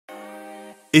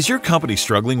Is your company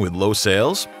struggling with low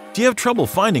sales? Do you have trouble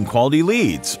finding quality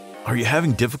leads? Are you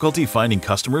having difficulty finding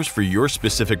customers for your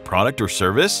specific product or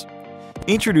service?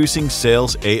 Introducing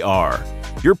SalesAr,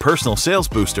 your personal sales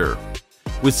booster.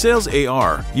 With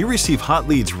SalesAr, you receive hot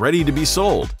leads ready to be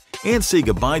sold and say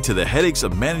goodbye to the headaches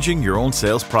of managing your own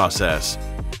sales process.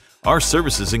 Our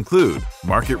services include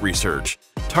market research,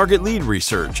 target lead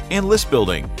research, and list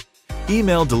building,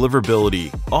 email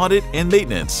deliverability, audit and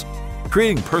maintenance,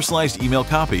 creating personalized email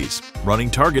copies, running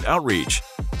target outreach,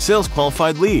 sales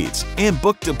qualified leads, and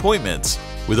booked appointments.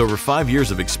 With over 5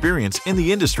 years of experience in the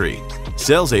industry,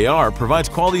 SalesAr provides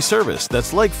quality service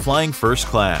that's like flying first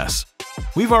class.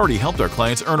 We've already helped our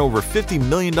clients earn over $50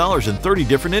 million in 30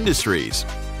 different industries.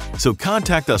 So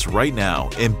contact us right now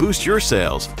and boost your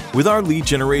sales with our lead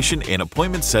generation and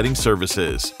appointment setting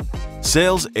services.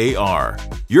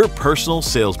 SalesAr, your personal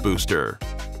sales booster.